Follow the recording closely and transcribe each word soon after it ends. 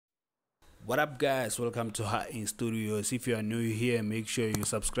What up guys, welcome to Hord in Studios. If you are new here, make sure you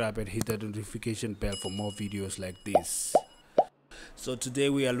subscribe and hit that notification bell for more videos like this. So today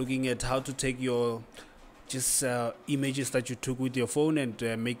we are looking at how to take your images that you took with your phone and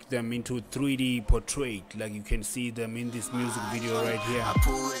make them into 3D portrait, like you can see them in this music video right here.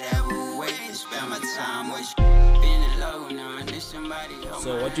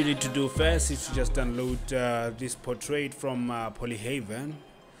 So what you need to do first is to just download this portrait from Polyhaven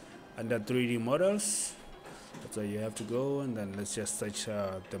under 3D models. That's where you have to go, and then let's just search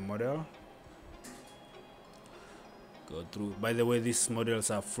the model. Go through. By the way, these models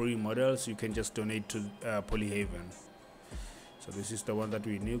are free models. You can just donate to Polyhaven. So this is the one that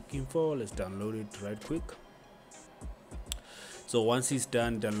we're looking for. Let's download it right quick. So once it's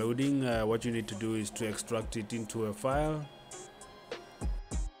done downloading, what you need to do is to extract it into a file.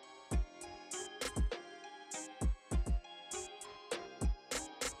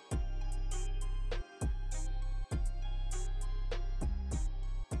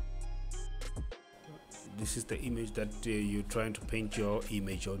 This is the image that you're trying to paint your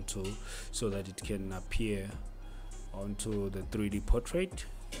image onto, so that it can appear onto the 3D portrait.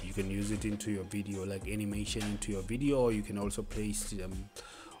 You can use it into your video, like animation into your video, or you can also place them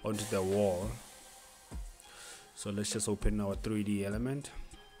onto the wall. So let's just open our 3D element.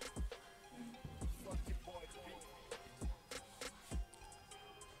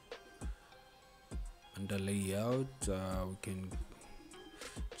 Under layout, we can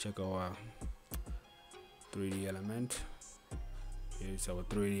check our 3D element. Here's our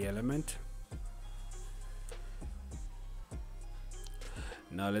 3D element.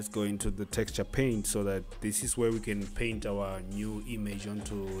 Now let's go into the texture paint, so that this is where we can paint our new image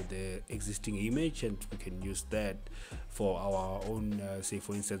onto the existing image, and we can use that for our own say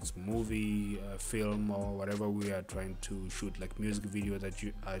for instance movie, film, or whatever we are trying to shoot, like music video that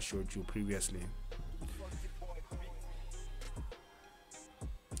I showed you previously.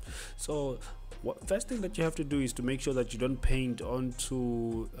 So first thing that you have to do is to make sure that you don't paint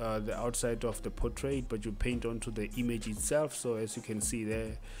onto the outside of the portrait, but you paint onto the image itself. So as you can see,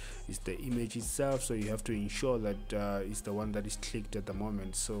 there is the image itself, so you have to ensure that it's the one that is clicked at the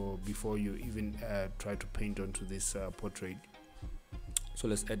moment, so before you even try to paint onto this portrait. So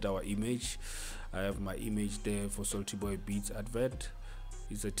let's add our image. I have my image there for Salty Boy Beats advert.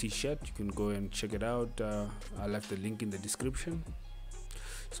 It's a t-shirt. You can go and check it out. I left the link in the description.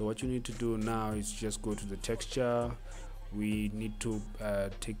 So what you need to do now is just go to the texture. We need to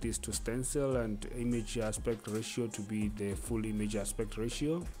take this to stencil and image aspect ratio to be the full image aspect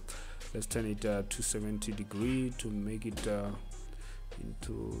ratio. Let's turn it to 70 degree to make it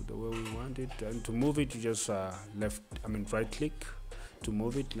into the way we want it. And to move it, you just right click to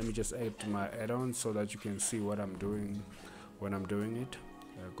move it. Let me just add to my add-on so that you can see what I'm doing when I'm doing it.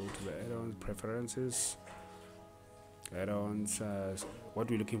 Go to the add-on preferences. Add-ons, what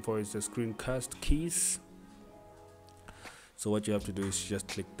we're looking for is the screencast keys. So what you have to do is just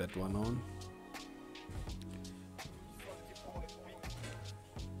click that one on,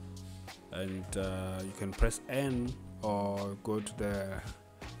 and you can press N or go to the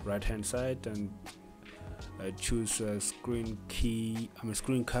right hand side and choose screencast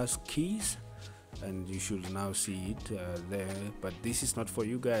keys, and you should now see it there. But this is not for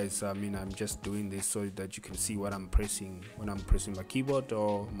you guys. I'm just doing this so that you can see what I'm pressing when I'm pressing my keyboard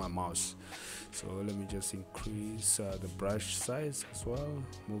or my mouse. So let me just increase the brush size as well,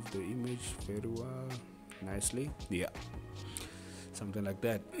 move the image very well, nicely, yeah, something like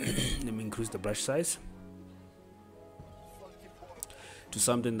that. Let me increase the brush size to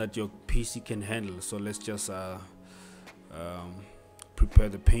something that your PC can handle. So let's just prepare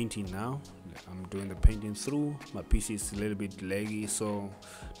the painting now. I'm doing the painting through. My PC is a little bit laggy, so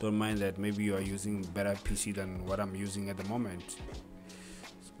don't mind that. Maybe you are using better PC than what I'm using at the moment.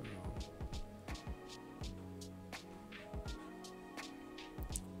 So,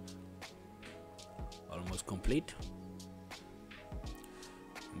 almost complete.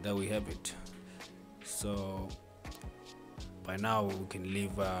 And there we have it. So by now we can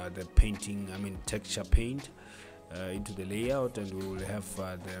leave the painting, texture paint into the layout, and we will have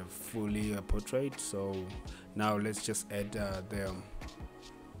the fully portrait. So now let's just add the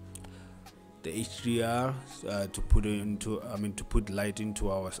HDR to put into to put light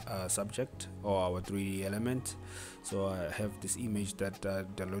into our subject or our 3D element. So I have this image that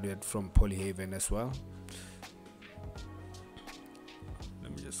downloaded from Polyhaven as well.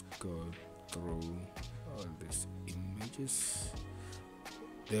 Let me just go through all these images.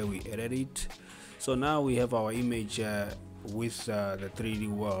 There, we edit it. So now we have our image with the 3D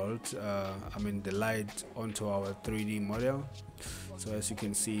world, the light onto our 3D model. So as you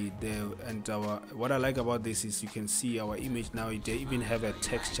can see there, and what I like about this is you can see our image now. They even have a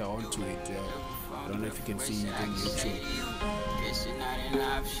texture onto it. I don't know if you can see it on YouTube.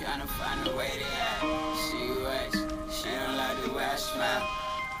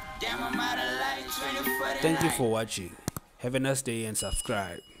 Thank you for watching. Have a nice day and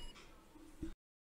subscribe.